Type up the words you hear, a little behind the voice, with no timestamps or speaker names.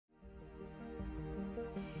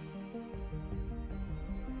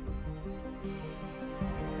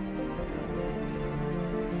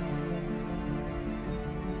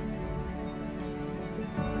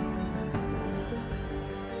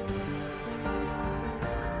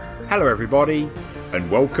Hello everybody, and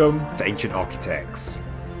welcome to Ancient Architects.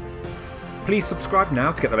 Please subscribe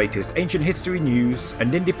now to get the latest ancient history news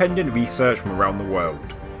and independent research from around the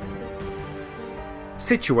world.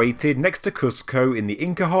 Situated next to Cusco in the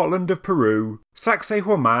Inca heartland of Peru,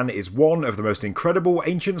 Sacsayhuaman is one of the most incredible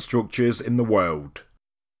ancient structures in the world.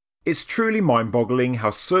 It's truly mind-boggling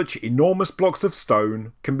how such enormous blocks of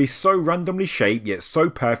stone can be so randomly shaped yet so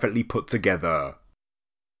perfectly put together.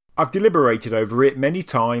 I've deliberated over it many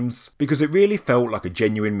times because it really felt like a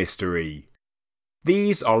genuine mystery.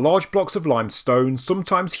 These are large blocks of limestone,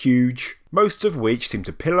 sometimes huge, most of which seem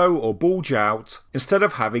to pillow or bulge out instead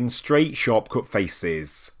of having straight sharp cut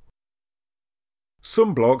faces.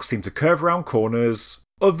 Some blocks seem to curve around corners,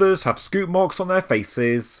 others have scoop marks on their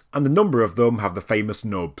faces, and a number of them have the famous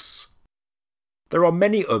nubs. There are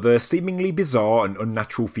many other seemingly bizarre and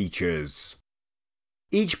unnatural features.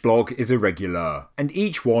 Each block is irregular, and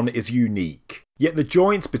each one is unique, yet the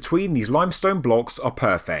joints between these limestone blocks are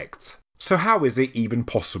perfect. So how is it even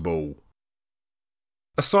possible?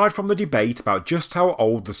 Aside from the debate about just how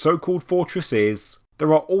old the so-called fortress is,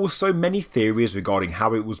 there are also many theories regarding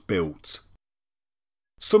how it was built.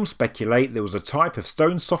 Some speculate there was a type of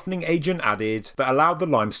stone softening agent added that allowed the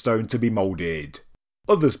limestone to be moulded.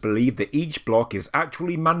 Others believe that each block is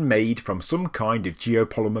actually man-made from some kind of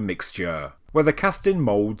geopolymer mixture, whether cast in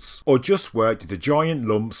moulds or just worked into giant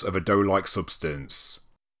lumps of a dough-like substance.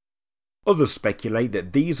 Others speculate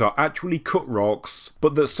that these are actually cut rocks,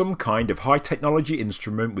 but that some kind of high-technology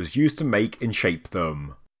instrument was used to make and shape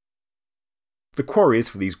them. The quarries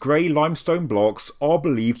for these grey limestone blocks are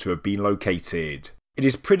believed to have been located. It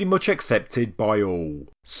is pretty much accepted by all,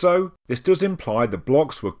 so this does imply the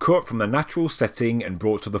blocks were cut from their natural setting and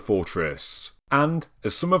brought to the fortress. And,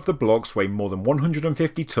 as some of the blocks weigh more than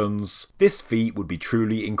 150 tons, this feat would be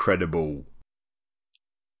truly incredible.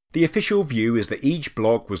 The official view is that each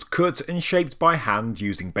block was cut and shaped by hand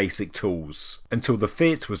using basic tools, until the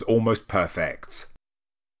fit was almost perfect.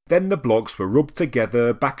 Then the blocks were rubbed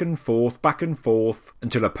together back and forth,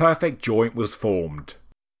 until a perfect joint was formed.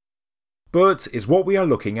 But is what we are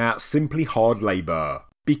looking at simply hard labour?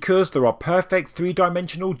 Because there are perfect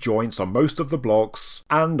three-dimensional joints on most of the blocks,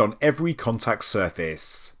 and on every contact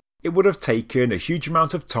surface. It would have taken a huge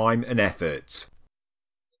amount of time and effort.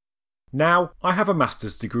 Now, I have a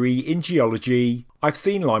master's degree in geology, I've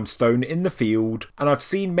seen limestone in the field, and I've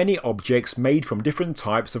seen many objects made from different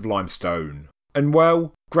types of limestone. And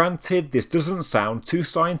well, granted this doesn't sound too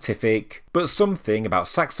scientific, but something about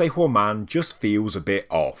Sacsayhuaman just feels a bit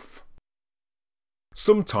off.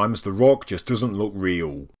 Sometimes the rock just doesn't look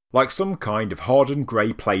real, like some kind of hardened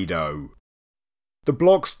grey Play-Doh. The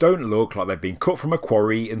blocks don't look like they've been cut from a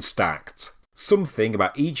quarry and stacked. Something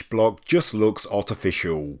about each block just looks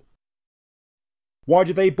artificial. Why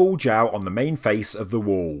do they bulge out on the main face of the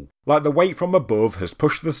wall, like the weight from above has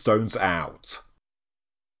pushed the stones out?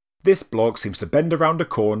 This block seems to bend around a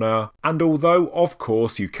corner, and although of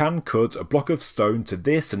course you can cut a block of stone to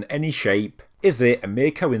this and any shape, is it a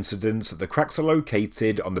mere coincidence that the cracks are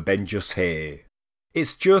located on the bend just here?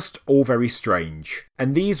 It's just all very strange,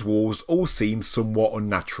 and these walls all seem somewhat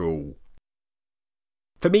unnatural.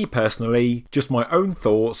 For me personally, just my own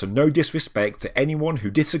thoughts and no disrespect to anyone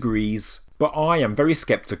who disagrees, but I am very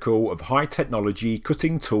sceptical of high technology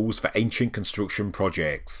cutting tools for ancient construction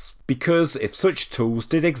projects. Because if such tools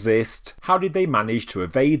did exist, how did they manage to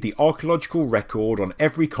evade the archaeological record on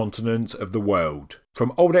every continent of the world?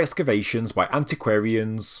 From old excavations by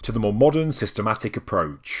antiquarians to the more modern systematic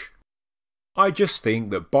approach. I just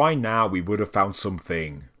think that by now we would have found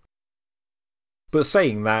something. But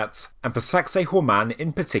saying that, and for Sacsayhuaman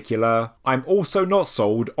in particular, I'm also not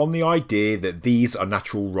sold on the idea that these are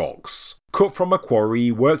natural rocks, cut from a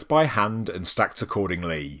quarry, worked by hand and stacked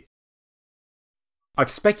accordingly.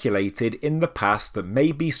 I've speculated in the past that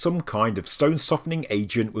maybe some kind of stone softening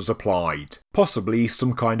agent was applied, possibly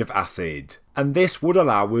some kind of acid, and this would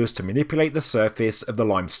allow us to manipulate the surface of the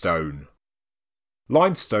limestone.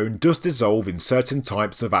 Limestone does dissolve in certain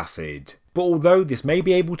types of acid, but although this may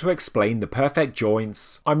be able to explain the perfect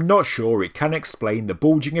joints, I'm not sure it can explain the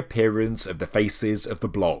bulging appearance of the faces of the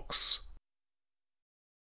blocks.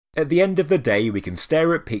 At the end of the day, we can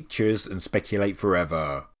stare at pictures and speculate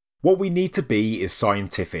forever. What we need to be is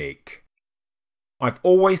scientific. I've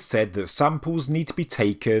always said that samples need to be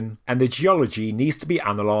taken and the geology needs to be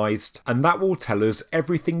analysed, and that will tell us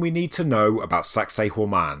everything we need to know about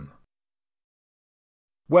Sacsayhuaman.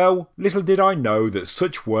 Well, little did I know that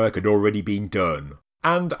such work had already been done,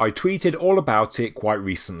 and I tweeted all about it quite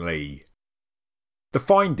recently. The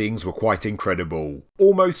findings were quite incredible,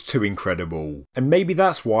 almost too incredible, and maybe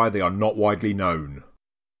that's why they are not widely known.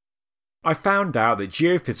 I found out that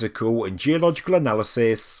geophysical and geological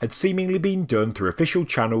analysis had seemingly been done through official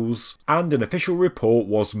channels and an official report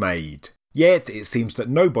was made, yet it seems that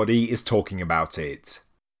nobody is talking about it.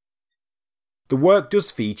 The work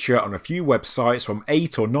does feature on a few websites from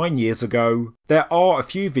 8 or 9 years ago. There are a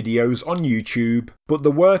few videos on YouTube, but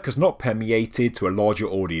the work has not permeated to a larger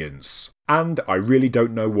audience, and I really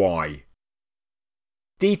don't know why.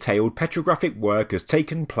 Detailed petrographic work has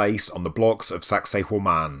taken place on the blocks of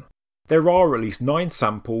Sacsayhuaman. There are at least 9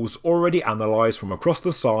 samples already analysed from across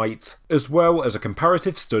the site, as well as a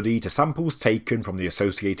comparative study to samples taken from the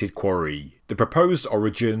associated quarry, the proposed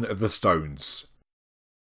origin of the stones.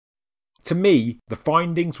 To me, the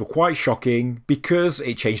findings were quite shocking because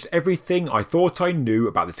it changed everything I thought I knew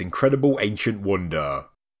about this incredible ancient wonder.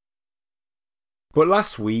 But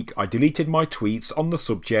last week I deleted my tweets on the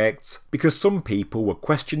subject because some people were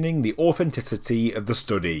questioning the authenticity of the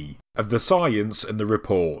study, of the science and the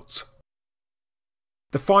report.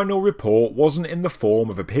 The final report wasn't in the form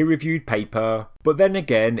of a peer-reviewed paper, but then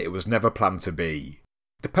again it was never planned to be.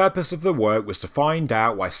 The purpose of the work was to find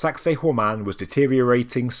out why Sacsayhuaman was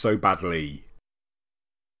deteriorating so badly.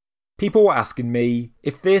 People were asking me,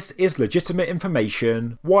 if this is legitimate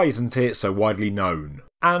information, why isn't it so widely known?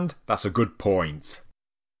 And that's a good point.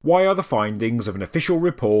 Why are the findings of an official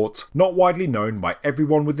report not widely known by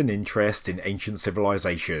everyone with an interest in ancient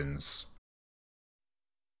civilizations?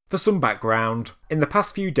 For some background, in the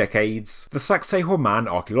past few decades, the Sacsayhuaman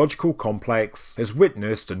archaeological complex has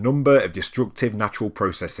witnessed a number of destructive natural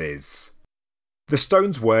processes. The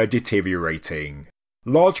stones were deteriorating.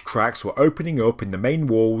 Large cracks were opening up in the main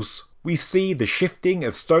walls. We see the shifting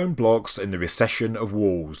of stone blocks and the recession of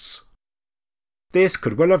walls. This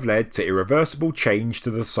could well have led to irreversible change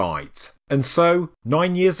to the site, and so,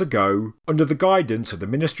 9 years ago, under the guidance of the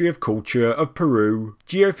Ministry of Culture of Peru,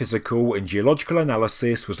 geophysical and geological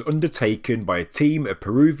analysis was undertaken by a team of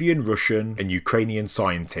Peruvian, Russian and Ukrainian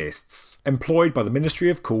scientists, employed by the Ministry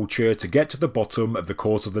of Culture to get to the bottom of the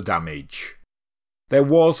cause of the damage. There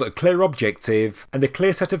was a clear objective, and a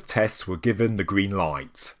clear set of tests were given the green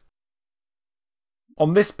light.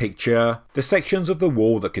 On this picture, the sections of the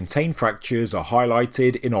wall that contain fractures are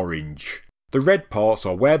highlighted in orange. The red parts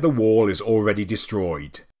are where the wall is already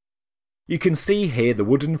destroyed. You can see here the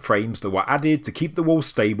wooden frames that were added to keep the wall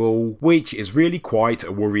stable, which is really quite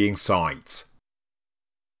a worrying sight.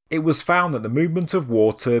 It was found that the movement of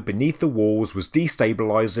water beneath the walls was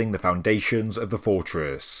destabilising the foundations of the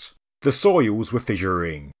fortress. The soils were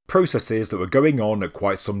fissuring, processes that were going on at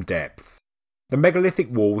quite some depth. The megalithic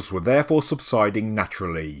walls were therefore subsiding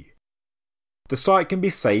naturally. The site can be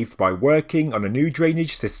saved by working on a new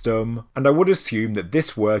drainage system, and I would assume that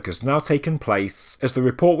this work has now taken place as the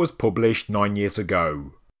report was published 9 years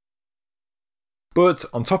ago. But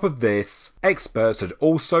on top of this, experts had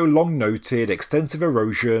also long noted extensive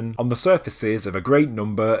erosion on the surfaces of a great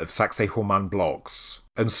number of Sacsayhuaman blocks,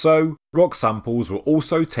 and so rock samples were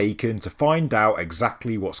also taken to find out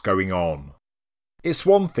exactly what's going on. It's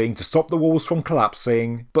one thing to stop the walls from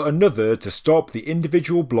collapsing, but another to stop the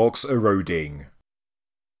individual blocks eroding.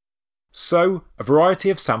 So, a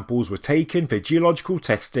variety of samples were taken for geological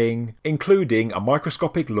testing, including a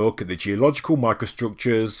microscopic look at the geological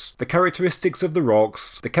microstructures, the characteristics of the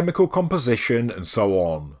rocks, the chemical composition, and so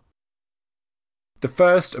on. The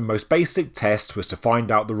first and most basic test was to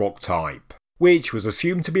find out the rock type, which was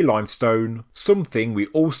assumed to be limestone, something we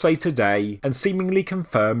all say today, and seemingly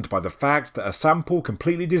confirmed by the fact that a sample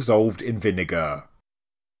completely dissolved in vinegar.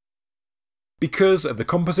 Because of the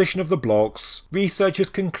composition of the blocks, researchers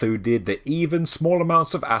concluded that even small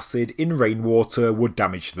amounts of acid in rainwater would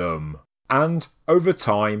damage them, and, over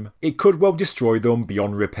time, it could well destroy them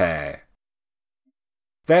beyond repair.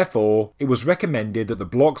 Therefore, it was recommended that the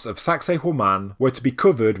blocks of Sacsayhuaman were to be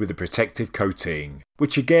covered with a protective coating,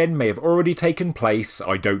 which again may have already taken place,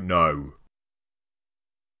 I don't know.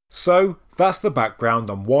 So, that's the background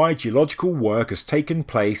on why geological work has taken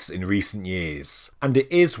place in recent years, and it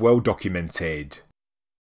is well documented.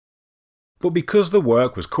 But because the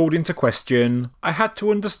work was called into question, I had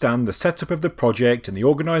to understand the setup of the project and the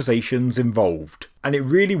organisations involved, and it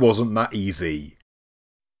really wasn't that easy.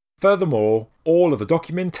 Furthermore, all of the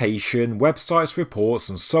documentation, websites, reports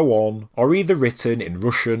and so on are either written in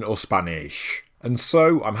Russian or Spanish, and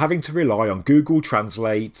so I'm having to rely on Google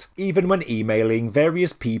Translate even when emailing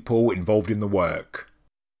various people involved in the work.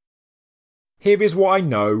 Here is what I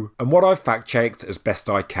know and what I've fact-checked as best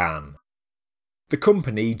I can. The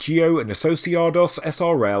company Geo and Associados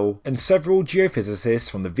SRL and several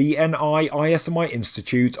geophysicists from the VNI ISMI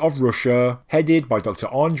Institute of Russia, headed by Dr.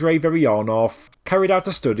 Andrei Veryanov, carried out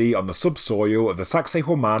a study on the subsoil of the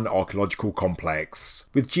Sacsayhuaman archaeological complex,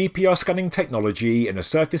 with GPR scanning technology and a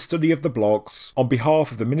surface study of the blocks on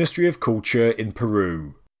behalf of the Ministry of Culture in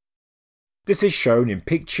Peru. This is shown in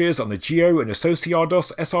pictures on the Geo and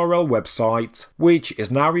Associados SRL website, which is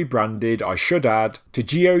now rebranded, I should add, to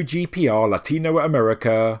GeoGPR Latino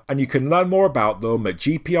America, and you can learn more about them at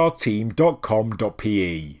gprteam.com.pe.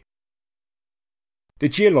 The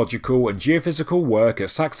geological and geophysical work at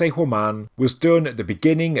Sacsayhuaman was done at the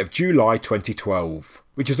beginning of July 2012,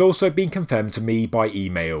 which has also been confirmed to me by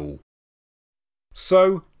email.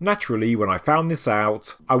 So, naturally, when I found this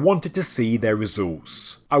out, I wanted to see their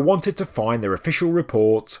results. I wanted to find their official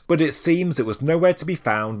report, but it seems it was nowhere to be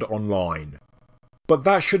found online. But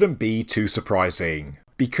that shouldn't be too surprising,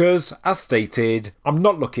 because, as stated, I'm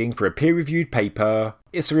not looking for a peer-reviewed paper.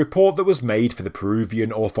 It's a report that was made for the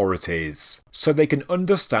Peruvian authorities, so they can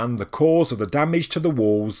understand the cause of the damage to the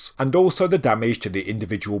walls and also the damage to the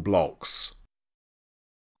individual blocks.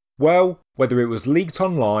 Well, whether it was leaked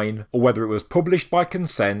online or whether it was published by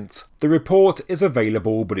consent, the report is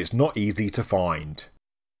available but it's not easy to find.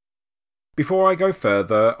 Before I go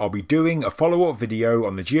further, I'll be doing a follow-up video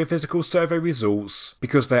on the geophysical survey results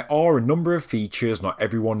because there are a number of features not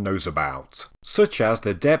everyone knows about, such as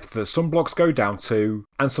the depth that some blocks go down to,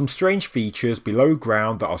 and some strange features below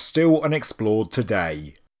ground that are still unexplored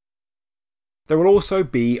today. There will also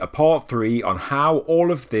be a part 3 on how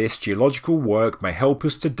all of this geological work may help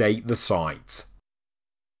us to date the site.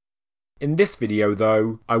 In this video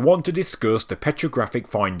though, I want to discuss the petrographic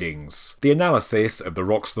findings, the analysis of the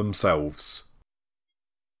rocks themselves.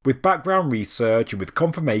 With background research and with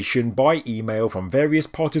confirmation by email from various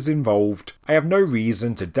parties involved, I have no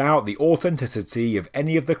reason to doubt the authenticity of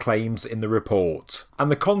any of the claims in the report, and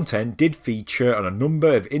the content did feature on a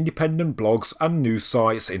number of independent blogs and news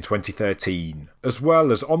sites in 2013, as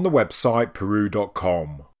well as on the website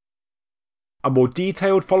peru.com. A more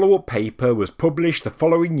detailed follow-up paper was published the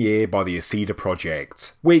following year by the ACIDA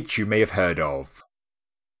project, which you may have heard of.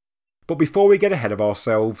 But before we get ahead of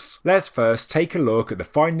ourselves, let's first take a look at the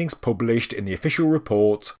findings published in the official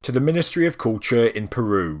report to the Ministry of Culture in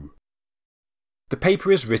Peru. The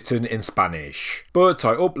paper is written in Spanish, but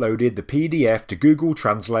I uploaded the PDF to Google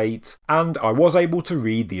Translate and I was able to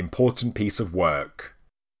read the important piece of work.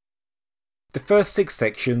 The first 6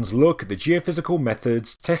 sections look at the geophysical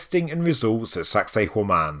methods, testing and results at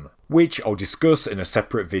Sacsayhuaman, which I'll discuss in a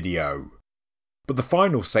separate video. But the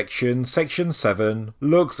final section, section 7,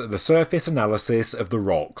 looks at the surface analysis of the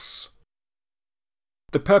rocks.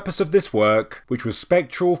 The purpose of this work, which was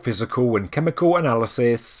spectral, physical and chemical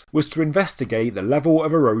analysis, was to investigate the level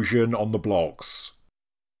of erosion on the blocks.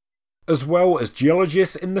 As well as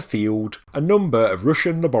geologists in the field, a number of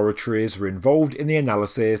Russian laboratories were involved in the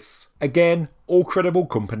analysis, again, all credible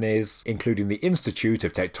companies, including the Institute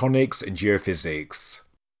of Tectonics and Geophysics.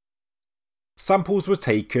 Samples were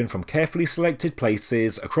taken from carefully selected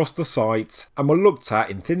places across the site and were looked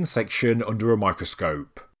at in thin section under a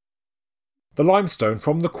microscope. The limestone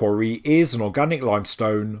from the quarry is an organic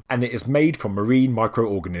limestone and it is made from marine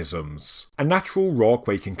microorganisms, a natural rock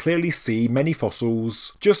where you can clearly see many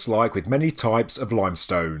fossils, just like with many types of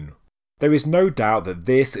limestone. There is no doubt that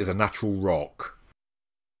this is a natural rock.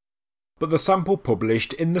 But the sample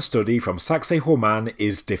published in the study from Sacsayhuaman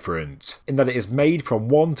is different, in that it is made from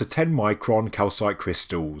 1 to 10 micron calcite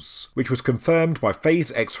crystals, which was confirmed by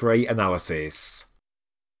phase X-ray analysis.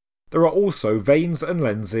 There are also veins and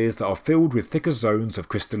lenses that are filled with thicker zones of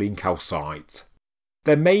crystalline calcite.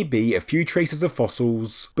 There may be a few traces of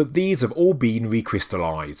fossils, but these have all been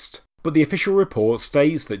recrystallised. But the official report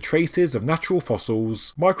states that traces of natural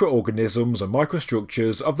fossils, microorganisms and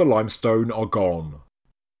microstructures of the limestone are gone.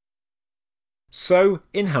 So,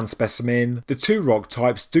 in hand specimen, the two rock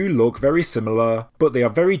types do look very similar, but they are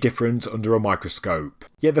very different under a microscope,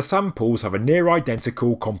 yet the samples have a near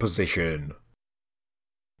identical composition.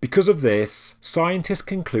 Because of this, scientists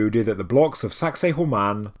concluded that the blocks of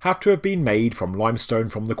Sacsayhuaman have to have been made from limestone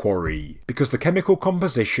from the quarry, because the chemical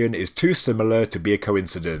composition is too similar to be a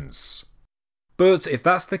coincidence. But if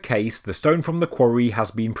that's the case, the stone from the quarry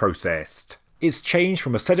has been processed. It's changed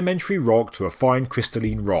from a sedimentary rock to a fine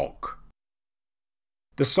crystalline rock.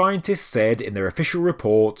 The scientists said in their official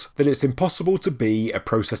report that it's impossible to be a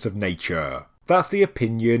process of nature. That's the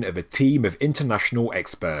opinion of a team of international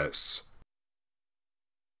experts.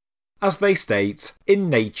 As they state, in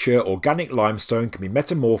nature organic limestone can be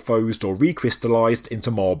metamorphosed or recrystallised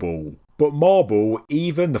into marble, But marble,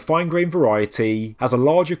 even the fine-grained variety, has a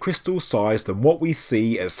larger crystal size than what we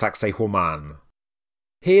see at Sacsayhuaman.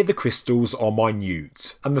 Here the crystals are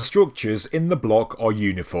minute, and the structures in the block are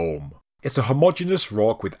uniform. It's a homogeneous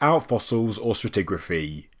rock without fossils or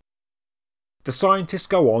stratigraphy. The scientists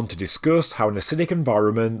go on to discuss how an acidic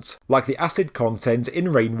environment, like the acid content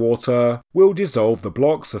in rainwater, will dissolve the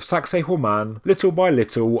blocks of Sacsayhuaman little by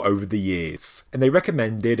little over the years, and they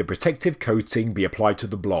recommended a protective coating be applied to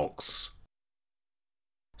the blocks.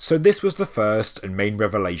 So this was the first and main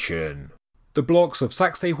revelation. The blocks of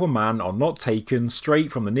Sacsayhuaman are not taken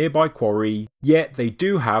straight from the nearby quarry, yet they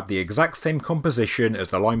do have the exact same composition as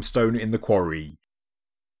the limestone in the quarry.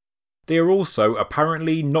 They are also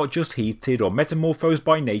apparently not just heated or metamorphosed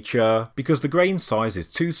by nature because the grain size is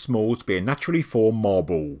too small to be a naturally formed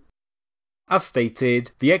marble. As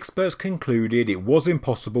stated, the experts concluded it was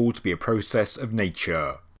impossible to be a process of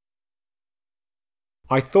nature.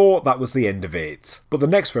 I thought that was the end of it, but the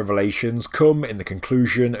next revelations come in the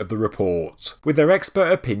conclusion of the report, with their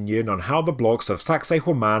expert opinion on how the blocks of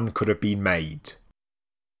Sacsayhuaman could have been made.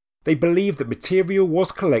 They believe that material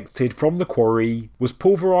was collected from the quarry, was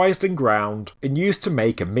pulverised and ground, and used to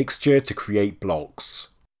make a mixture to create blocks.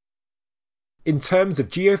 In terms of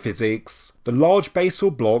geophysics, the large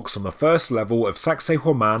basal blocks on the first level of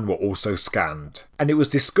Sacsayhuaman were also scanned, and it was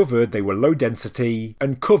discovered they were low density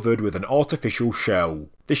and covered with an artificial shell,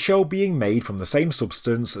 the shell being made from the same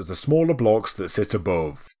substance as the smaller blocks that sit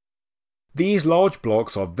above. These large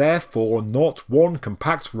blocks are therefore not one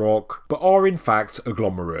compact rock, but are in fact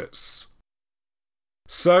agglomerates.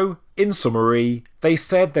 So, in summary, they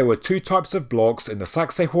said there were two types of blocks in the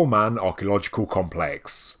Sacsayhuaman archaeological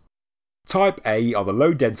complex. Type A are the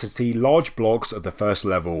low-density, large blocks of the first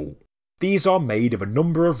level. These are made of a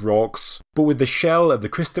number of rocks, but with the shell of the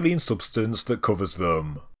crystalline substance that covers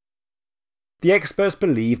them. The experts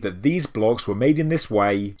believe that these blocks were made in this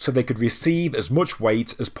way so they could receive as much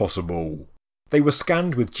weight as possible. They were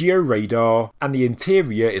scanned with georadar, and the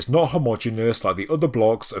interior is not homogeneous like the other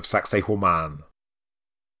blocks of Sacsayhuaman.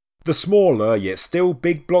 The smaller yet still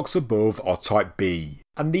big blocks above are Type B,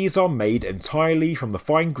 and these are made entirely from the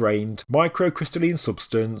fine-grained microcrystalline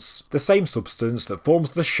substance, the same substance that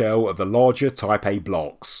forms the shell of the larger Type A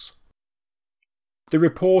blocks. The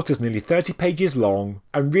report is nearly 30 pages long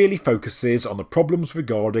and really focuses on the problems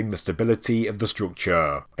regarding the stability of the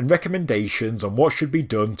structure and recommendations on what should be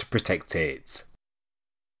done to protect it.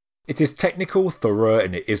 It is technical, thorough,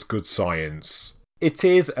 and it is good science. It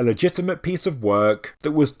is a legitimate piece of work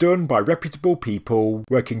that was done by reputable people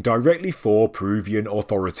working directly for Peruvian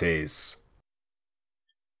authorities.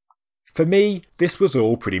 For me, this was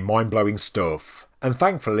all pretty mind-blowing stuff, and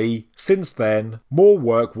thankfully, since then, more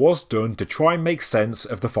work was done to try and make sense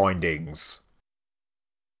of the findings.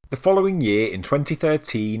 The following year, in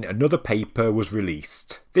 2013, another paper was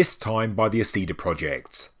released, this time by the ACIDA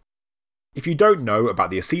project. If you don't know about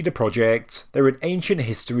the ACIDA project, they're an ancient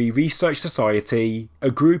history research society,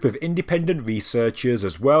 a group of independent researchers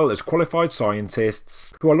as well as qualified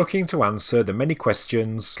scientists who are looking to answer the many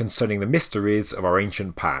questions concerning the mysteries of our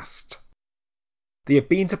ancient past. They have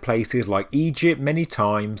been to places like Egypt many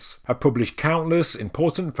times, have published countless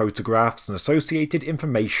important photographs and associated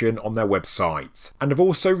information on their website, and have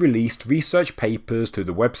also released research papers through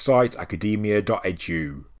the website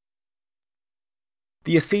academia.edu.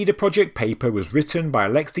 The ACIDA project paper was written by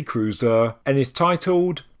Alexi Cruiser and is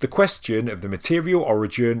titled The Question of the Material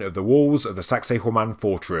Origin of the Walls of the Sacsayhuaman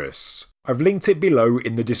Fortress. I've linked it below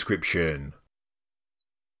in the description.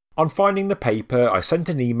 On finding the paper, I sent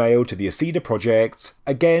an email to the ACIDA project,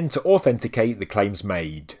 again to authenticate the claims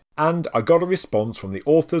made, and I got a response from the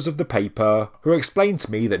authors of the paper who explained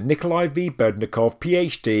to me that Nikolai V. Berdnikov,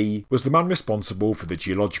 PhD, was the man responsible for the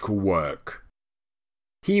geological work.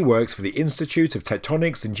 He works for the Institute of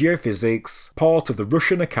Tectonics and Geophysics, part of the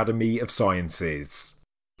Russian Academy of Sciences.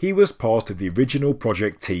 He was part of the original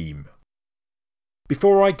project team.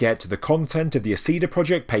 Before I get to the content of the ACIDA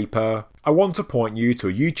project paper, I want to point you to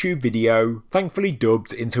a YouTube video, thankfully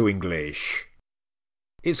dubbed into English.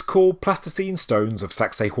 It's called Plasticine Stones of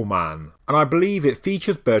Sacsayhuaman, and I believe it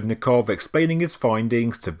features Berdnikov explaining his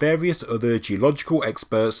findings to various other geological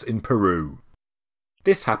experts in Peru.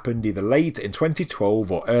 This happened either late in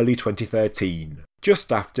 2012 or early 2013,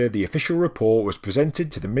 just after the official report was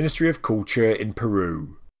presented to the Ministry of Culture in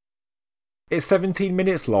Peru. It's 17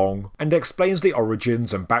 minutes long and explains the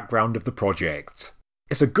origins and background of the project.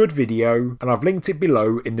 It's a good video and I've linked it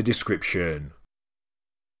below in the description.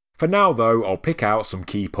 For now though, I'll pick out some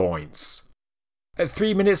key points. At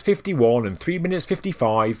 3 minutes 51 and 3 minutes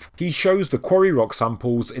 55, he shows the quarry rock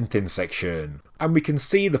samples in thin section, and we can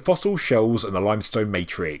see the fossil shells and the limestone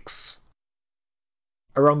matrix.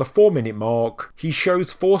 Around the 4-minute mark, he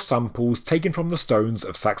shows 4 samples taken from the stones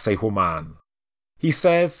of Sacsayhuaman. He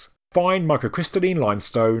says, fine microcrystalline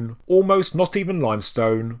limestone, almost not even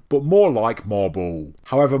limestone, but more like marble.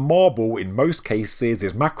 However, marble in most cases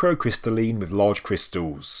is macrocrystalline with large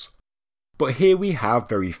crystals. But here we have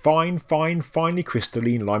very finely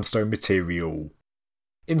crystalline limestone material.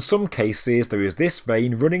 In some cases there is this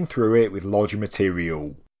vein running through it with larger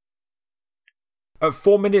material. At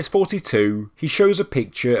 4 minutes 42, he shows a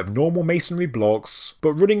picture of normal masonry blocks,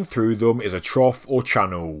 but running through them is a trough or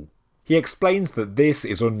channel. He explains that this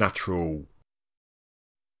is unnatural.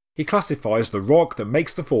 He classifies the rock that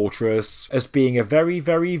makes the fortress as being a very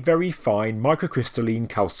fine microcrystalline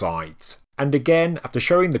calcite. And again, after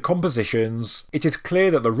showing the compositions, it is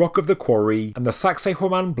clear that the rock of the quarry and the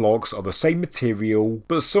Sacsayhuaman blocks are the same material,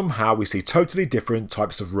 but somehow we see totally different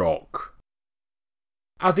types of rock.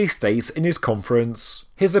 As he states in his conference,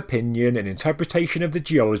 his opinion and interpretation of the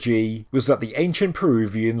geology was that the ancient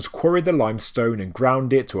Peruvians quarried the limestone and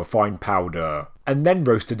ground it to a fine powder, and then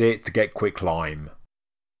roasted it to get quicklime.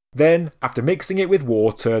 Then, after mixing it with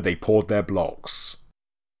water, they poured their blocks.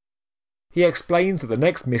 He explains that the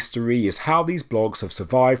next mystery is how these blocks have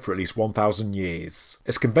survived for at least 1,000 years,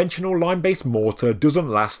 as conventional lime-based mortar doesn't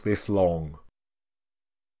last this long.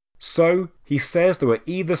 So, he says there were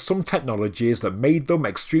either some technologies that made them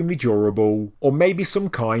extremely durable, or maybe some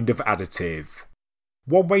kind of additive.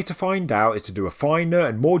 One way to find out is to do a finer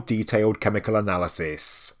and more detailed chemical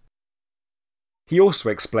analysis. He also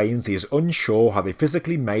explains he is unsure how they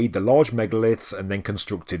physically made the large megaliths and then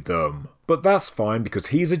constructed them. But that's fine because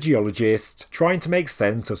he's a geologist trying to make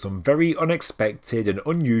sense of some very unexpected and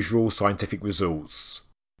unusual scientific results.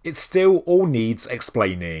 It still all needs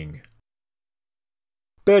explaining.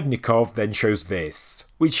 Berdnikov then shows this,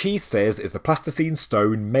 which he says is the plasticine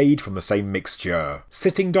stone made from the same mixture,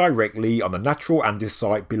 sitting directly on the natural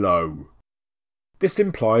andesite below. This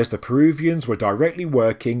implies the Peruvians were directly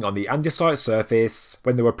working on the andesite surface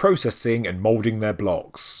when they were processing and moulding their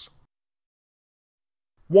blocks.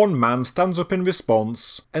 One man stands up in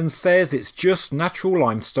response and says it's just natural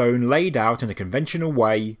limestone laid out in a conventional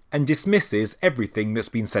way and dismisses everything that's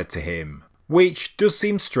been said to him, which does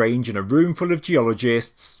seem strange in a room full of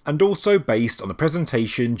geologists and also based on the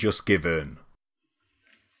presentation just given.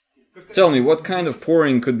 Tell me, what kind of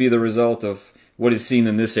pouring could be the result of what is seen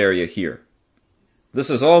in this area here? This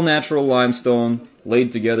is all natural limestone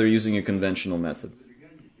laid together using a conventional method.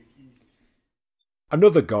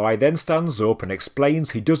 Another guy then stands up and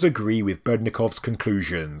explains he does agree with Berdnikov's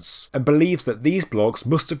conclusions, and believes that these blocks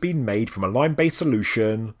must have been made from a lime-based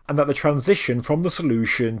solution, and that the transition from the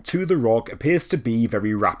solution to the rock appears to be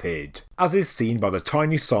very rapid, as is seen by the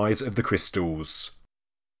tiny size of the crystals.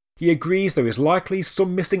 He agrees there is likely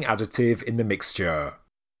some missing additive in the mixture.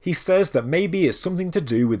 He says that maybe it's something to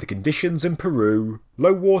do with the conditions in Peru,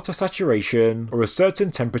 low water saturation, or a certain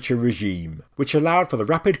temperature regime, which allowed for the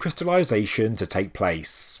rapid crystallization to take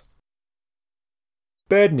place.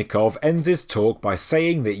 Berdnikov ends his talk by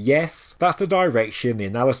saying that yes, that's the direction the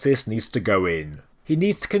analysis needs to go in. He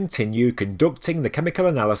needs to continue conducting the chemical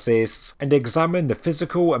analysis and examine the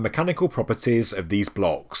physical and mechanical properties of these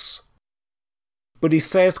blocks. But he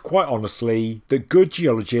says quite honestly that good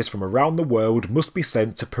geologists from around the world must be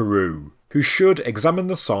sent to Peru, who should examine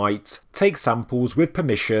the site, take samples with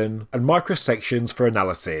permission and microsections for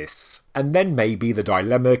analysis, and then maybe the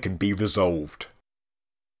dilemma can be resolved.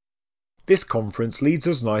 This conference leads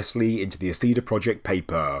us nicely into the ACIDA project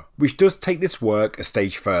paper, which does take this work a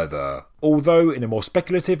stage further, although in a more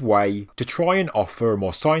speculative way, to try and offer a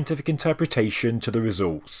more scientific interpretation to the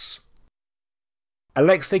results.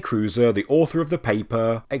 Alexei Kruzer, the author of the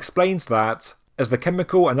paper, explains that, as the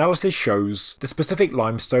chemical analysis shows, the specific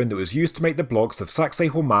limestone that was used to make the blocks of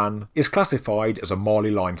Sacsayhuaman is classified as a marly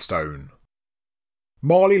limestone.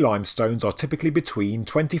 Marly limestones are typically between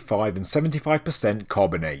 25 and 75%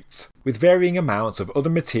 carbonate, with varying amounts of other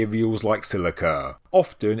materials like silica,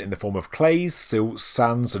 often in the form of clays, silts,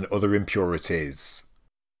 sands and other impurities.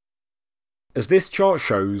 As this chart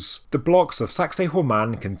shows, the blocks of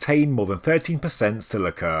Sacsayhuaman contain more than 13%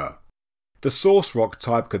 silica. The source rock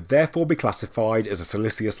type could therefore be classified as a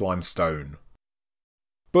siliceous limestone.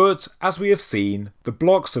 But, as we have seen, the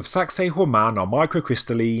blocks of Sacsayhuaman are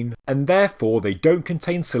microcrystalline, and therefore they don't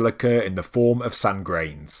contain silica in the form of sand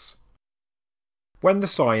grains. When the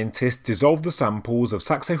scientists dissolved the samples of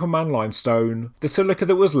Sacsayhuaman limestone, the silica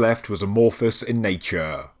that was left was amorphous in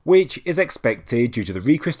nature, which is expected due to the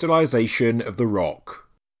recrystallization of the rock.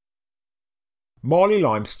 Marly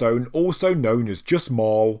limestone, also known as just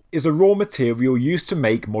marl, is a raw material used to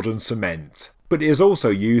make modern cement, but it is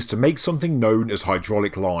also used to make something known as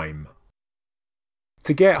hydraulic lime.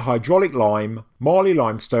 To get hydraulic lime, Marley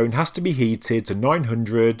limestone has to be heated to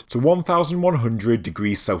 900 to 1100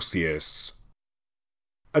 degrees Celsius.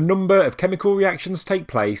 A number of chemical reactions take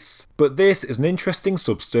place, but this is an interesting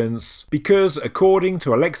substance because, according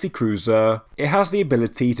to Alexei Kruzer, it has the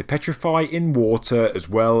ability to petrify in water as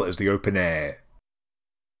well as the open air.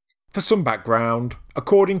 For some background,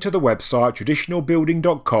 according to the website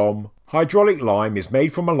traditionalbuilding.com, hydraulic lime is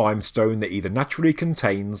made from a limestone that either naturally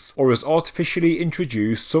contains or has artificially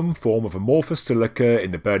introduced some form of amorphous silica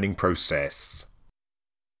in the burning process.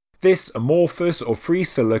 This amorphous or free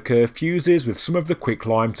silica fuses with some of the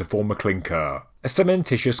quicklime to form a clinker, a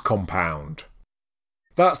cementitious compound.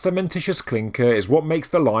 That cementitious clinker is what makes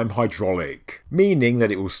the lime hydraulic, meaning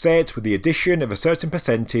that it will set with the addition of a certain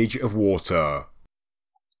percentage of water.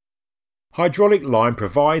 Hydraulic lime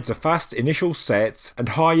provides a fast initial set and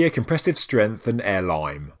higher compressive strength than air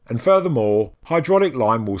lime, and furthermore, hydraulic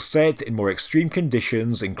lime will set in more extreme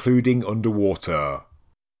conditions including underwater.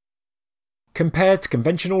 Compared to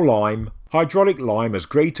conventional lime, hydraulic lime has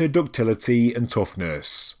greater ductility and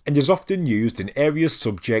toughness, and is often used in areas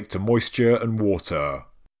subject to moisture and water.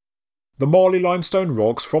 The Marley limestone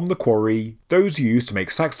rocks from the quarry, those used to make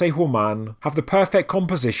Sacsayhuaman, have the perfect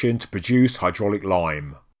composition to produce hydraulic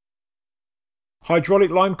lime. Hydraulic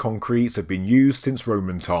lime concretes have been used since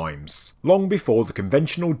Roman times, long before the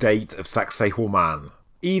conventional date of Sacsayhuaman,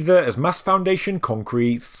 either as mass foundation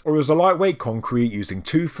concretes or as a lightweight concrete using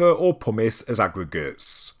tufa or pumice as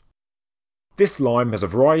aggregates. This lime has a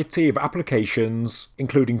variety of applications,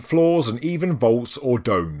 including floors and even vaults or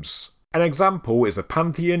domes. An example is the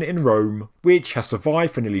Pantheon in Rome, which has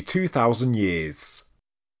survived for nearly 2,000 years.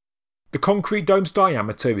 The concrete dome's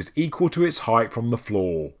diameter is equal to its height from the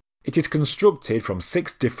floor. It is constructed from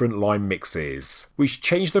 6 different lime mixes, which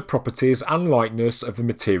change the properties and lightness of the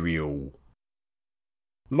material.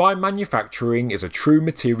 Lime manufacturing is a true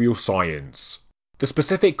material science. The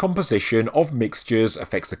specific composition of mixtures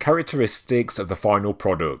affects the characteristics of the final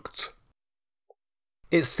product.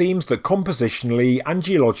 It seems that compositionally and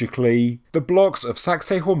geologically, the blocks of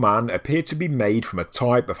Sacsayhuaman appear to be made from a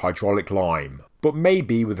type of hydraulic lime, but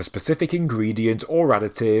maybe with a specific ingredient or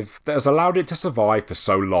additive that has allowed it to survive for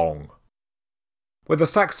so long. Whether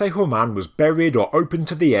Sacsayhuaman was buried or open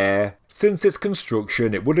to the air, since its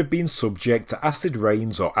construction it would have been subject to acid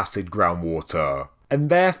rains or acid groundwater, and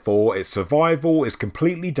therefore its survival is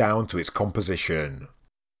completely down to its composition.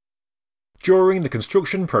 During the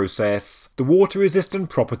construction process, the water-resistant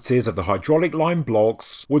properties of the hydraulic lime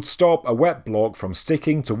blocks would stop a wet block from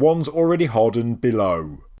sticking to ones already hardened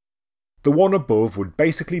below. The one above would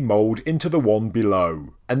basically mould into the one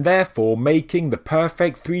below, and therefore making the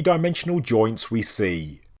perfect three-dimensional joints we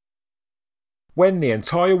see. When the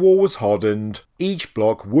entire wall was hardened, each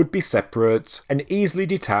block would be separate and easily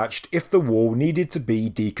detached if the wall needed to be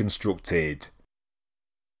deconstructed.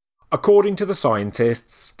 According to the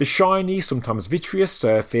scientists, the shiny, sometimes vitreous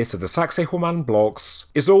surface of the Sacsayhuaman blocks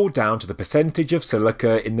is all down to the percentage of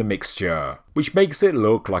silica in the mixture, which makes it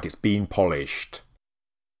look like it's been polished.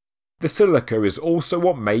 The silica is also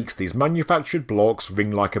what makes these manufactured blocks ring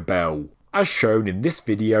like a bell, as shown in this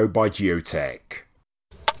video by Geotech.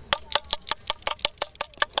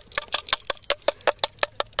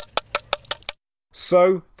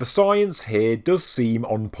 So, the science here does seem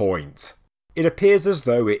on point. It appears as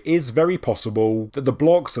though it is very possible that the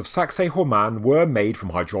blocks of Sacsayhuaman were made from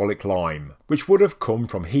hydraulic lime, which would have come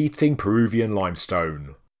from heating Peruvian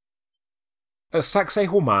limestone. At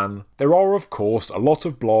Sacsayhuaman, there are of course a lot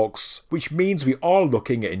of blocks, which means we are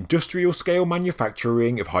looking at industrial scale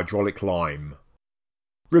manufacturing of hydraulic lime.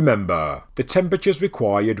 Remember, the temperatures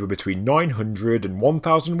required were between 900 and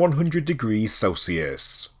 1100 degrees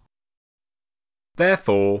Celsius.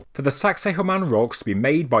 Therefore, for the Sacsayhuaman rocks to be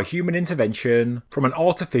made by human intervention from an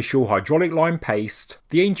artificial hydraulic lime paste,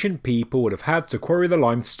 the ancient people would have had to quarry the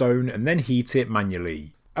limestone and then heat it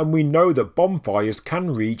manually. And we know that bonfires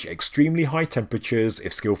can reach extremely high temperatures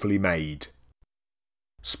if skillfully made.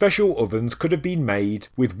 Special ovens could have been made,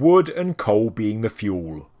 with wood and coal being the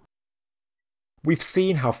fuel. We've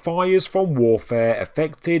seen how fires from warfare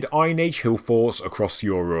affected Iron Age hill forts across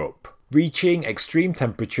Europe, reaching extreme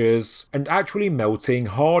temperatures and actually melting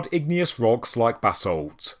hard igneous rocks like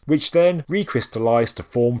basalt, which then recrystallised to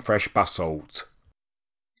form fresh basalt.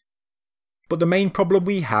 But the main problem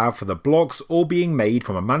we have for the blocks all being made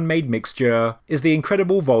from a man-made mixture is the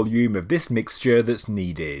incredible volume of this mixture that's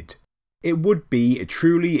needed. It would be a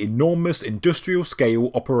truly enormous industrial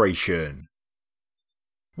scale operation.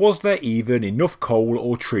 Was there even enough coal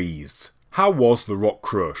or trees? How was the rock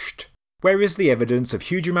crushed? Where is the evidence of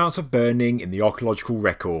huge amounts of burning in the archaeological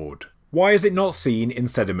record? Why is it not seen in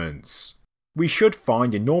sediments? we should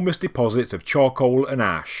find enormous deposits of charcoal and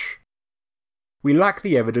ash. We lack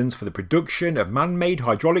the evidence for the production of man-made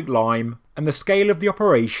hydraulic lime, and the scale of the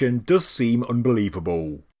operation does seem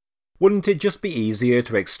unbelievable. Wouldn't it just be easier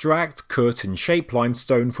to extract, cut and shape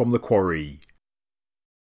limestone from the quarry?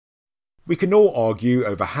 We can all argue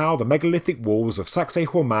over how the megalithic walls of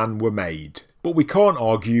Sacsayhuaman were made, but we can't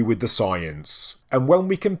argue with the science. And when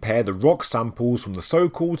we compare the rock samples from the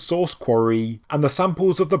so-called source quarry and the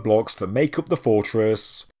samples of the blocks that make up the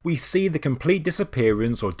fortress, we see the complete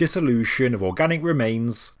disappearance or dissolution of organic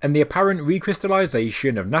remains and the apparent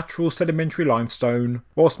recrystallization of natural sedimentary limestone,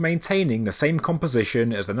 whilst maintaining the same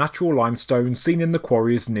composition as the natural limestone seen in the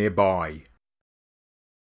quarries nearby.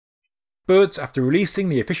 But after releasing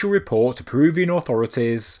the official report to Peruvian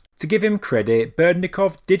authorities, to give him credit,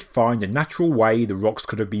 Berdnikov did find a natural way the rocks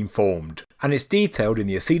could have been formed, and it's detailed in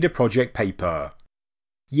the Acida project paper.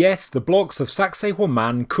 Yes, the blocks of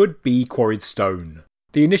Sacsayhuaman could be quarried stone.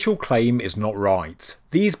 The initial claim is not right.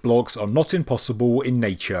 These blocks are not impossible in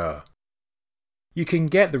nature. You can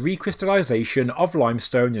get the recrystallization of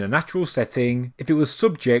limestone in a natural setting if it was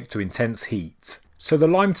subject to intense heat. So the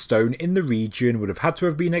limestone in the region would have had to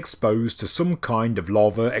have been exposed to some kind of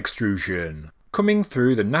lava extrusion, coming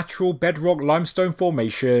through the natural bedrock limestone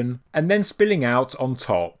formation and then spilling out on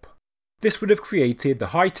top. This would have created the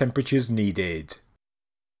high temperatures needed.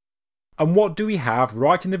 And what do we have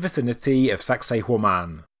right in the vicinity of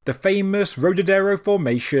Sacsayhuaman? The famous Rodadero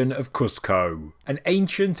formation of Cusco, an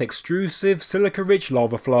ancient extrusive silica-rich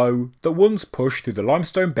lava flow that once pushed through the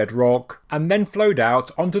limestone bedrock and then flowed out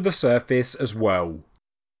onto the surface as well.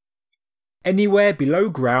 Anywhere below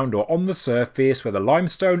ground or on the surface where the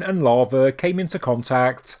limestone and lava came into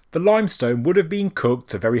contact, the limestone would have been cooked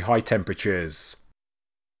to very high temperatures.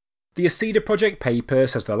 The Acida project paper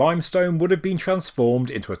says the limestone would have been transformed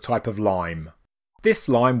into a type of lime. This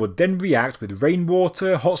lime would then react with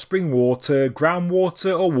rainwater, hot spring water,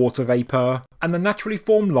 groundwater or water vapour, and the naturally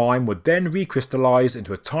formed lime would then recrystallise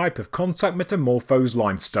into a type of contact metamorphosed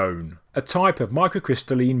limestone, a type of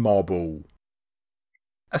microcrystalline marble.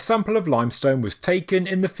 A sample of limestone was taken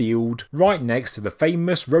in the field right next to the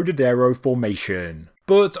famous Rodadero formation,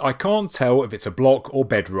 but I can't tell if it's a block or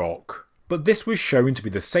bedrock. But this was shown to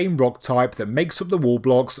be the same rock type that makes up the wall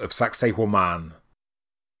blocks of Sacsayhuaman.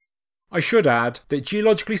 I should add that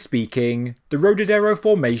geologically speaking, the Rodadero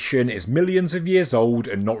formation is millions of years old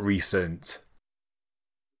and not recent.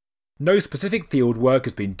 No specific fieldwork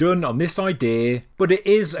has been done on this idea, but it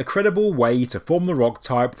is a credible way to form the rock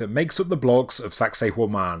type that makes up the blocks of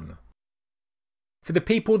Sacsayhuaman. For the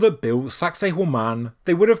people that built Sacsayhuaman,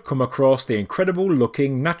 they would have come across the incredible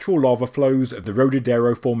looking natural lava flows of the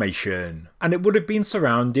Rodadero formation, and it would have been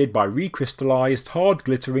surrounded by recrystallised hard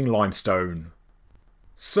glittering limestone.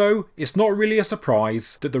 So, it's not really a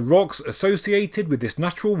surprise that the rocks associated with this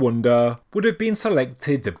natural wonder would have been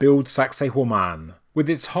selected to build Sacsayhuaman, with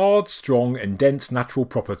its hard, strong and dense natural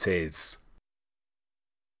properties.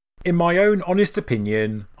 In my own honest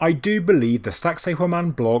opinion, I do believe the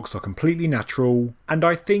Sacsayhuaman blocks are completely natural, and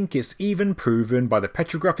I think it's even proven by the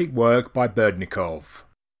petrographic work by Berdnikov.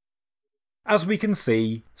 As we can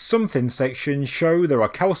see, some thin sections show there are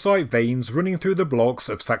calcite veins running through the blocks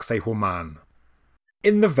of Sacsayhuaman.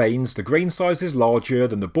 In the veins, the grain size is larger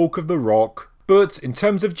than the bulk of the rock, but in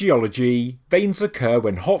terms of geology, veins occur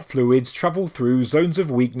when hot fluids travel through zones of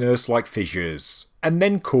weakness like fissures, and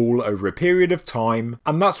then cool over a period of time,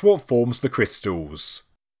 and that's what forms the crystals.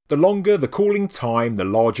 The longer the cooling time, the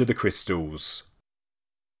larger the crystals.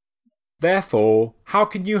 Therefore, how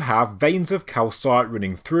can you have veins of calcite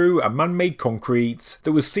running through a man-made concrete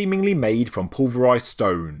that was seemingly made from pulverised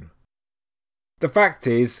stone? The fact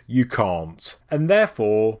is, you can't, and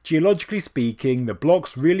therefore, geologically speaking, the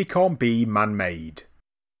blocks really can't be man-made.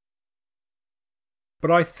 But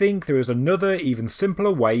I think there is another even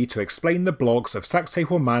simpler way to explain the blocks of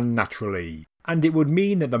Sacsayhuaman naturally, and it would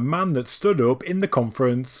mean that the man that stood up in the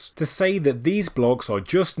conference to say that these blocks are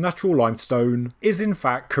just natural limestone is in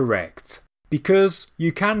fact correct. Because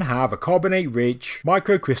you can have a carbonate-rich,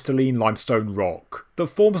 microcrystalline limestone rock that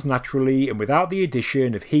forms naturally and without the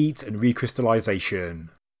addition of heat and recrystallization.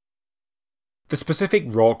 The specific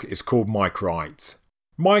rock is called micrite.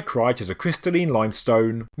 Micrite is a crystalline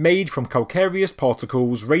limestone made from calcareous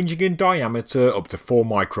particles ranging in diameter up to 4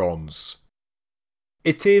 microns.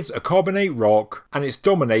 It is a carbonate rock and it's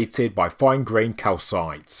dominated by fine-grained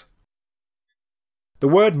calcite. The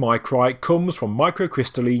word micrite comes from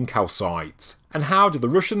microcrystalline calcite. And how do the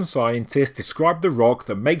Russian scientist describe the rock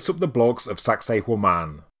that makes up the blocks of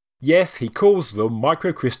Sacsayhuaman? Yes, he calls them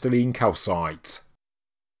microcrystalline calcite.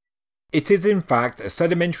 It is in fact a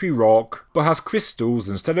sedimentary rock, but has crystals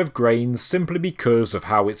instead of grains simply because of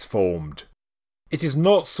how it's formed. It is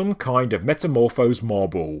not some kind of metamorphosed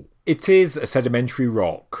marble. It is a sedimentary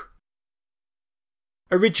rock.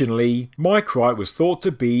 Originally, micrite was thought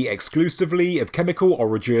to be exclusively of chemical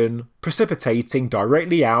origin, precipitating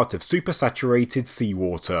directly out of supersaturated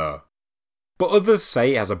seawater. But others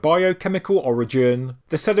say it has a biochemical origin,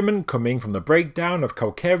 the sediment coming from the breakdown of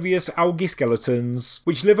calcareous algae skeletons,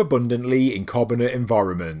 which live abundantly in carbonate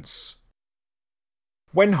environments.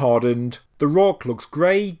 When hardened, the rock looks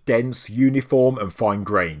grey, dense, uniform and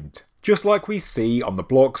fine-grained, just like we see on the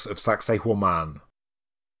blocks of Sacsayhuaman.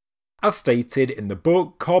 As stated in the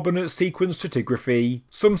book Carbonate Sequence Stratigraphy,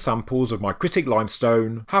 some samples of micritic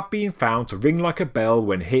limestone have been found to ring like a bell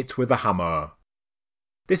when hit with a hammer.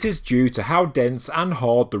 This is due to how dense and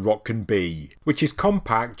hard the rock can be, which is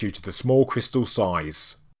compact due to the small crystal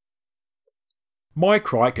size.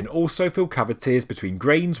 Micrite can also fill cavities between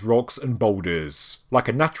grains, rocks and boulders, like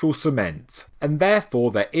a natural cement, and therefore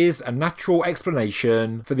there is a natural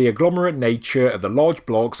explanation for the agglomerate nature of the large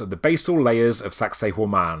blocks of the basal layers of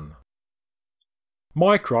Sacsayhuaman.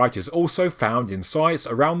 Micrite is also found in sites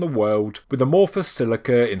around the world with amorphous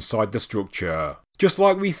silica inside the structure, just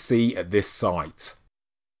like we see at this site.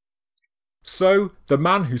 So, the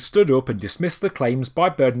man who stood up and dismissed the claims by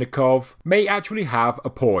Berdnikov may actually have a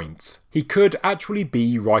point. He could actually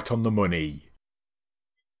be right on the money.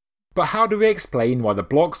 But how do we explain why the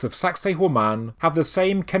blocks of Sacsayhuaman have the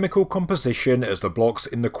same chemical composition as the blocks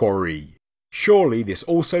in the quarry? Surely this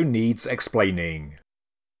also needs explaining.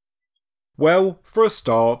 Well, for a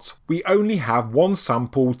start, we only have one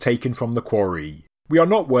sample taken from the quarry. We are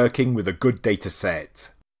not working with a good data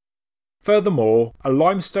set. Furthermore, a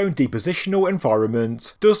limestone depositional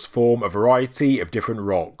environment does form a variety of different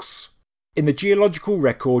rocks. In the geological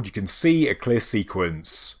record you can see a clear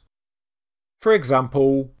sequence. For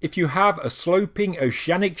example, if you have a sloping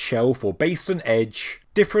oceanic shelf or basin edge,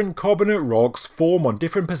 different carbonate rocks form on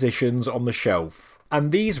different positions on the shelf,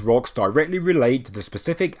 and these rocks directly relate to the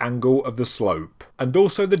specific angle of the slope, and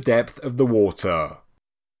also the depth of the water.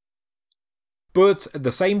 But at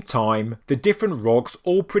the same time, the different rocks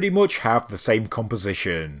all pretty much have the same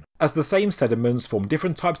composition, as the same sediments form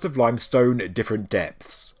different types of limestone at different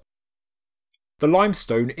depths. The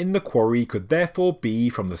limestone in the quarry could therefore be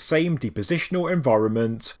from the same depositional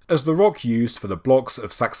environment as the rock used for the blocks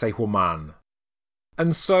of Sacsayhuaman.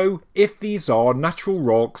 And so, if these are natural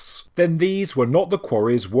rocks, then these were not the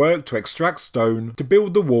quarry's work to extract stone to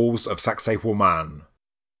build the walls of Sacsayhuaman.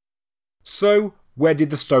 So, where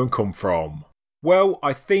did the stone come from? Well,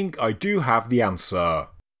 I think I do have the answer.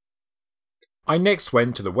 I next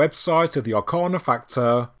went to the website of the Arcana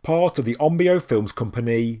Factor, part of the Ombio Films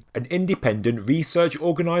Company, an independent research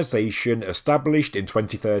organisation established in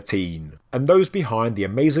 2013, and those behind the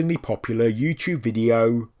amazingly popular YouTube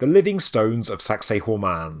video, The Living Stones of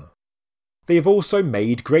Sacsayhuaman. They have also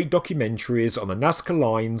made great documentaries on the Nazca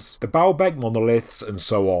Lines, the Baalbek monoliths and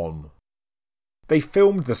so on. They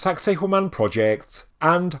filmed the Sacsayhuaman project,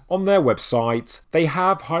 and on their website, they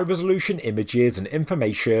have high-resolution images and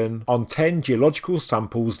information on 10 geological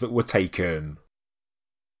samples that were taken.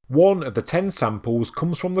 One of the 10 samples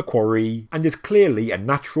comes from the quarry and is clearly a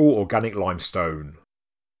natural organic limestone.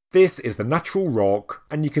 This is the natural rock,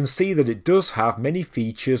 and you can see that it does have many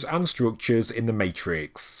features and structures in the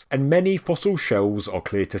matrix, and many fossil shells are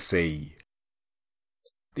clear to see.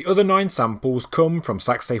 The other 9 samples come from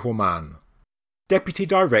Sacsayhuaman. Deputy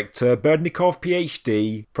Director Berdnikov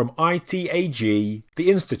PhD from ITAG,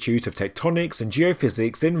 the Institute of Tectonics and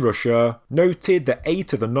Geophysics in Russia, noted that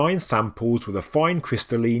 8 of the 9 samples were the fine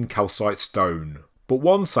crystalline calcite stone, but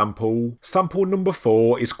one sample, sample number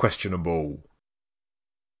 4, is questionable.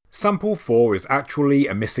 Sample 4 is actually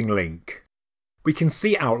a missing link. We can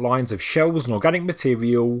see outlines of shells and organic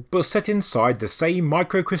material, but set inside the same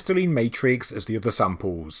microcrystalline matrix as the other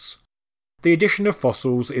samples. The addition of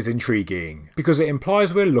fossils is intriguing, because it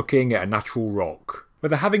implies we're looking at a natural rock,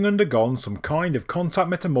 whether having undergone some kind of contact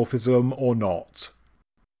metamorphism or not.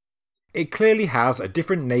 It clearly has a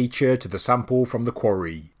different nature to the sample from the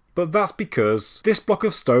quarry, but that's because this block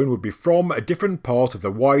of stone would be from a different part of the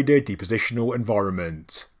wider depositional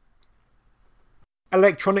environment.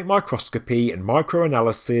 Electronic microscopy and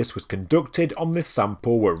microanalysis was conducted on this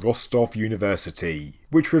sample at Rostov University,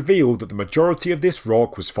 which revealed that the majority of this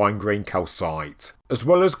rock was fine-grained calcite, as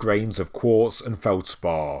well as grains of quartz and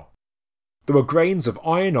feldspar. There were grains of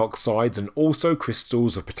iron oxides and also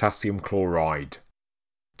crystals of potassium chloride.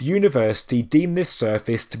 The university deemed this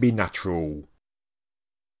surface to be natural.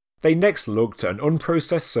 They next looked at an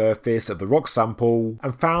unprocessed surface of the rock sample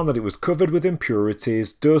and found that it was covered with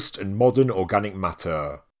impurities, dust and modern organic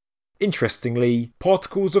matter. Interestingly,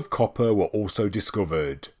 particles of copper were also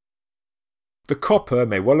discovered. The copper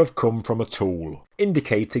may well have come from a tool,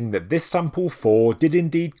 indicating that this sample 4 did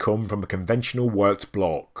indeed come from a conventional worked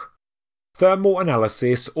block. Thermal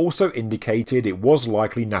analysis also indicated it was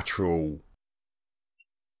likely natural.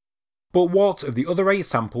 But what of the other 8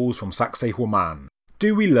 samples from Sacsayhuaman?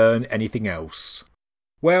 Do we learn anything else?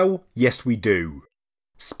 Well, yes we do.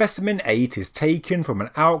 Specimen 8 is taken from an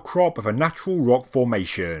outcrop of a natural rock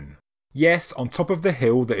formation. Yes, on top of the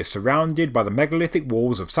hill that is surrounded by the megalithic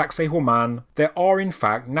walls of Sacsayhuaman, there are in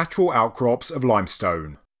fact natural outcrops of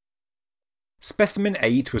limestone. Specimen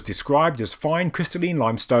 8 was described as fine crystalline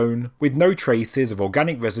limestone with no traces of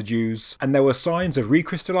organic residues, and there were signs of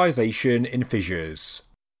recrystallization in fissures.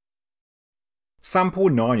 Sample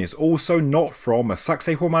 9 is also not from a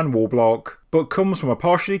Sacsayhuaman wall block, but comes from a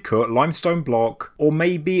partially cut limestone block, or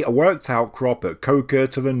maybe a worked outcrop at Coca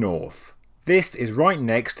to the north. This is right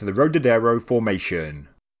next to the Rodadero formation.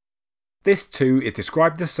 This too is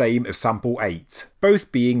described the same as sample 8,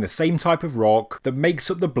 both being the same type of rock that makes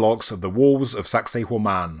up the blocks of the walls of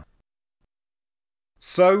Sacsayhuaman.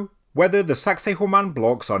 So, whether the Sacsayhuaman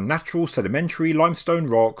blocks are natural sedimentary limestone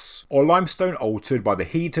rocks, or limestone altered by the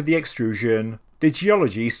heat of the extrusion, the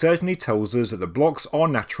geology certainly tells us that the blocks are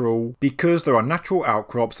natural because there are natural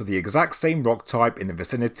outcrops of the exact same rock type in the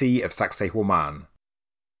vicinity of Sacsayhuaman.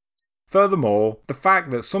 Furthermore, the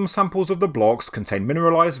fact that some samples of the blocks contain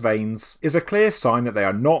mineralised veins is a clear sign that they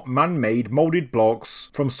are not man-made moulded blocks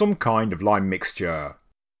from some kind of lime mixture.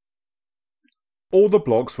 All the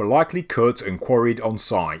blocks were likely cut and quarried on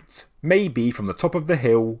site, maybe from the top of the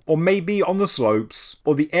hill, or maybe on the slopes,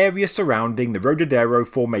 or the area surrounding the Rodadero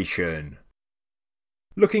formation.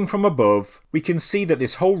 Looking from above, we can see that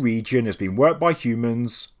this whole region has been worked by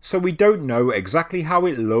humans, so we don't know exactly how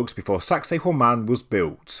it looks before Sacsayhuaman was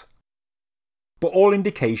built. But all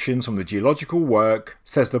indications from the geological work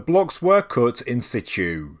says the blocks were cut in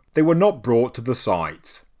situ. They were not brought to the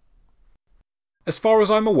site. As far as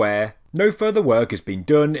I'm aware, no further work has been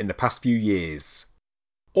done in the past few years.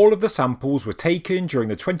 All of the samples were taken during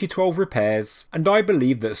the 2012 repairs, and I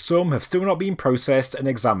believe that some have still not been processed and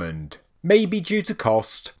examined. Maybe due to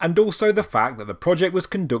cost, and also the fact that the project was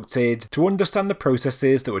conducted to understand the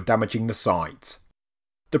processes that were damaging the site.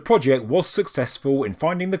 The project was successful in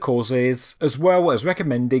finding the causes, as well as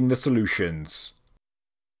recommending the solutions.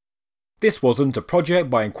 This wasn't a project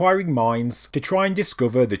by inquiring minds to try and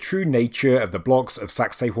discover the true nature of the blocks of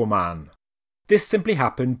Sacsayhuaman. This simply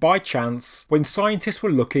happened by chance when scientists were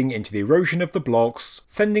looking into the erosion of the blocks,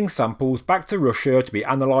 sending samples back to Russia to be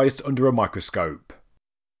analysed under a microscope.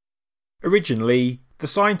 Originally, the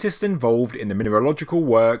scientists involved in the mineralogical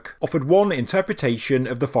work offered one interpretation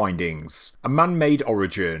of the findings, a man-made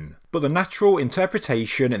origin, but the natural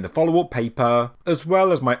interpretation in the follow-up paper, as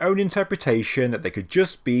well as my own interpretation that they could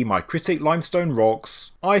just be micritic limestone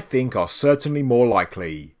rocks, I think are certainly more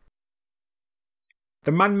likely.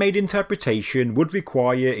 The man-made interpretation would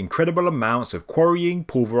require incredible amounts of quarrying,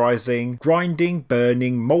 pulverising, grinding,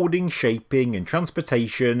 burning, moulding, shaping and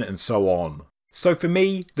transportation and so on. So for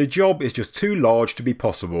me, the job is just too large to be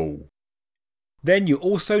possible. Then you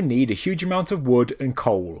also need a huge amount of wood and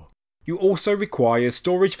coal. You also require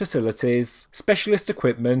storage facilities, specialist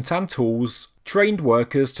equipment and tools, trained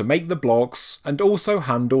workers to make the blocks, and also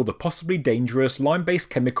handle the possibly dangerous lime-based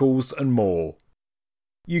chemicals and more.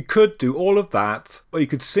 You could do all of that, or you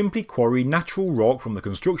could simply quarry natural rock from the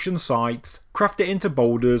construction site, craft it into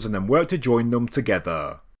boulders and then work to join them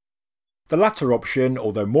together. The latter option,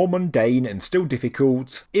 although more mundane and still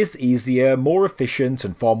difficult, is easier, more efficient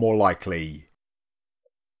and far more likely.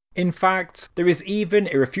 In fact, there is even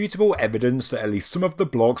irrefutable evidence that at least some of the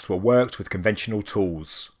blocks were worked with conventional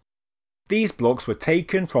tools. These blocks were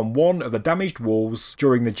taken from one of the damaged walls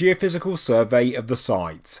during the geophysical survey of the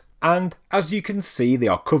site, and as you can see they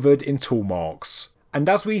are covered in tool marks. And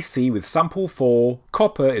as we see with sample 4,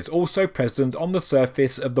 copper is also present on the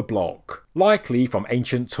surface of the block, likely from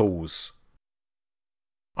ancient tools.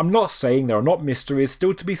 I'm not saying there are not mysteries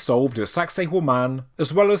still to be solved at Sacsayhuaman,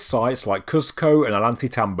 as well as sites like Cusco and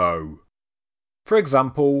Ollantaytambo. For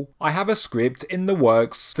example, I have a script in the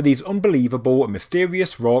works for these unbelievable and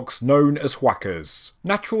mysterious rocks known as huacas,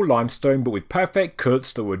 natural limestone but with perfect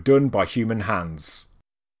cuts that were done by human hands.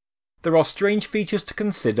 There are strange features to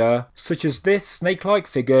consider, such as this snake-like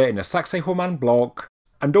figure in a Sacsayhuaman block,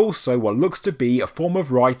 and also what looks to be a form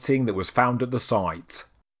of writing that was found at the site.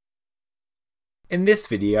 In this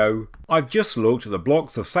video, I've just looked at the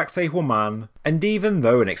blocks of Sacsayhuaman, and even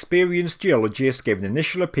though an experienced geologist gave an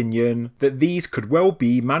initial opinion that these could well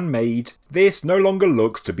be man-made, this no longer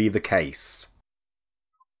looks to be the case.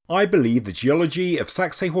 I believe the geology of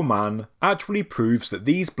Sacsayhuaman actually proves that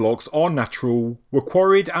these blocks are natural, were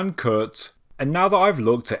quarried and cut, and now that I've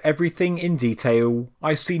looked at everything in detail,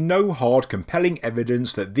 I see no hard compelling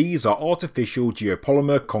evidence that these are artificial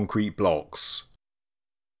geopolymer concrete blocks.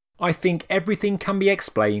 I think everything can be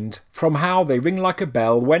explained, from how they ring like a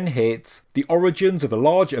bell when hit, the origins of the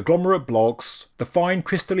large agglomerate blocks, the fine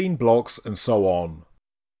crystalline blocks, and so on.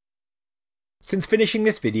 Since finishing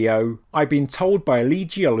this video, I've been told by a lead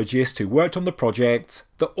geologist who worked on the project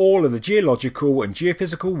that all of the geological and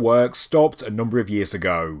geophysical work stopped a number of years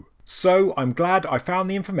ago. So I'm glad I found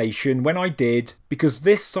the information when I did, because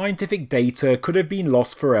this scientific data could have been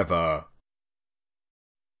lost forever.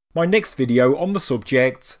 My next video on the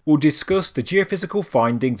subject will discuss the geophysical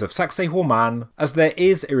findings of Sacsayhuaman, as there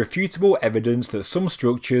is irrefutable evidence that some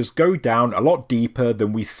structures go down a lot deeper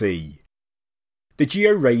than we see. The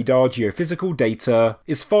georadar geophysical data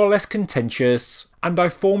is far less contentious, and I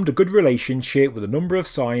formed a good relationship with a number of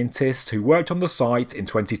scientists who worked on the site in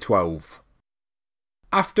 2012.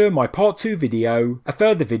 After my part 2 video, a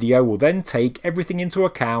further video will then take everything into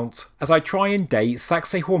account as I try and date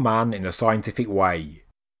Sacsayhuaman in a scientific way.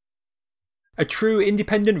 A true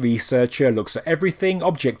independent researcher looks at everything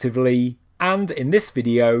objectively, and in this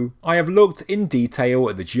video, I have looked in detail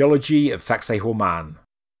at the geology of Sacsayhuaman.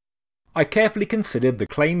 I carefully considered the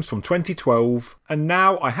claims from 2012, and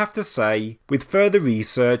now I have to say, with further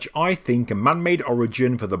research, I think a man-made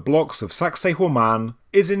origin for the blocks of Sacsayhuaman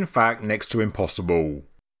is in fact next to impossible.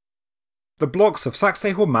 The blocks of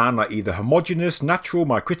Sacsayhuaman are either homogeneous natural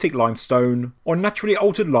micritic limestone, or naturally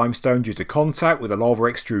altered limestone due to contact with a lava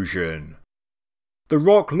extrusion. The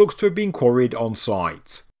rock looks to have been quarried on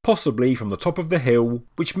site, possibly from the top of the hill,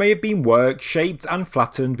 which may have been worked, shaped and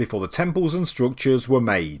flattened before the temples and structures were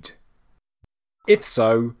made. If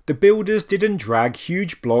so, the builders didn't drag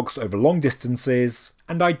huge blocks over long distances,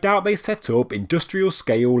 and I doubt they set up industrial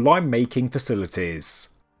scale lime making facilities.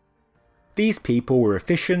 These people were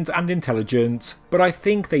efficient and intelligent, but I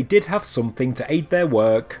think they did have something to aid their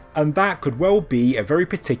work, and that could well be a very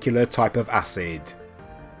particular type of acid.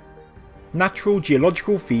 Natural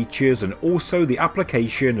geological features and also the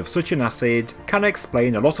application of such an acid can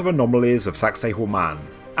explain a lot of anomalies of Sacsayhuaman,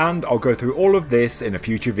 and I'll go through all of this in a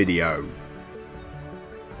future video.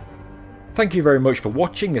 Thank you very much for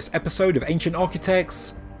watching this episode of Ancient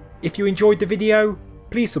Architects. If you enjoyed the video,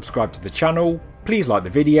 please subscribe to the channel, please like the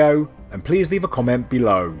video, and please leave a comment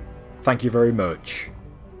below. Thank you very much.